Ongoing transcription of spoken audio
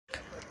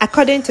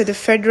According to the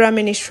Federal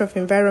Ministry of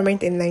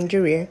Environment in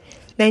Nigeria,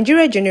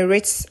 Nigeria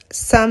generates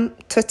some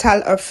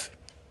total of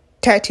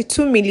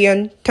 32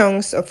 million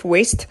tons of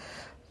waste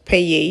per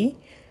year,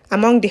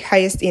 among the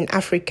highest in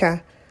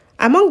Africa.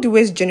 Among the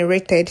waste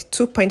generated,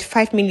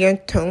 2.5 million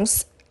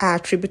tons are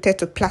attributed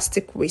to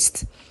plastic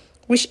waste,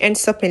 which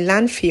ends up in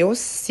landfills,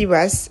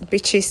 sewers,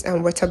 beaches,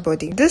 and water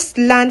bodies. These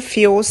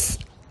landfills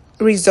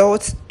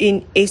result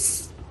in a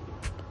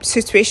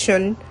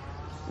situation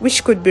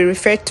which could be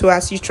referred to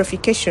as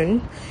eutrophication.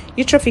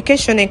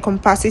 Eutrophication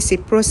encompasses a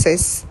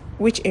process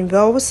which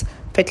involves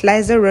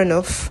fertilizer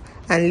runoff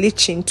and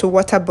leaching to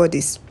water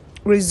bodies,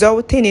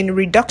 resulting in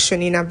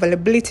reduction in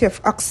availability of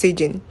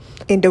oxygen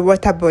in the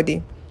water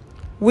body,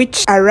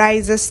 which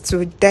arises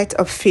to death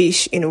of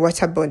fish in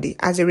water body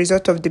as a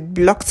result of the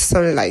blocked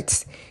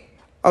sunlight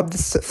of the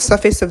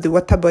surface of the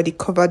water body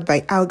covered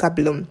by algal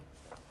bloom.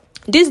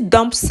 These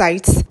dump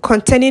sites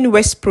containing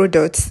waste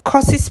products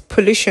causes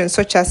pollution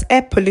such as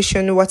air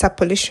pollution, water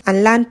pollution,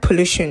 and land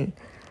pollution.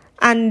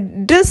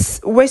 And this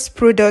waste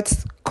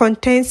product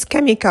contains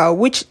chemical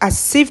which are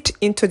sieved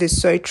into the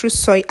soil through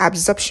soil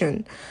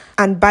adsorption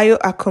and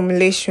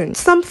bioaccumulation.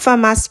 Some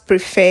farmers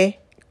prefer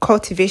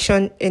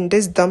cultivation in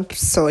this dump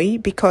soil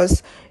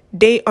because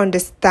they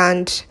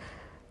understand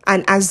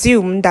and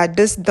assume that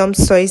these dump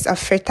soils are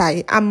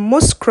fertile, and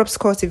most crops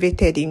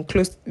cultivated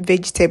include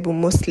vegetable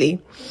mostly.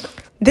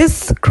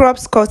 These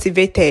crops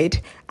cultivated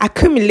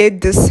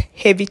accumulate these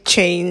heavy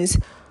chains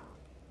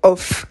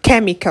of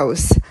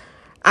chemicals,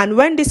 and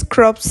when these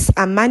crops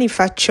are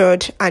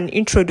manufactured and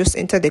introduced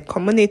into the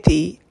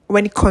community,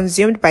 when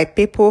consumed by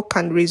people,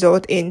 can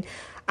result in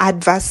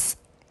adverse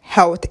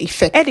health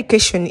effects.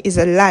 Education is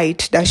a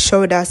light that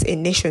shows us a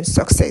nation's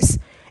success.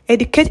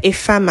 Educate a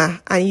farmer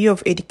and you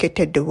have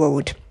educated the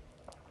world.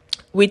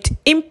 With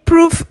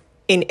improved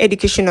in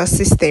educational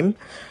system,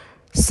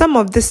 some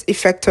of this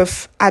effect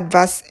of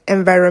adverse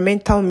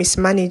environmental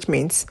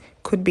mismanagement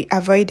could be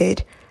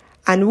avoided,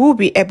 and we'll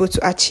be able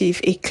to achieve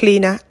a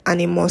cleaner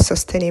and a more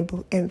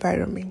sustainable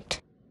environment.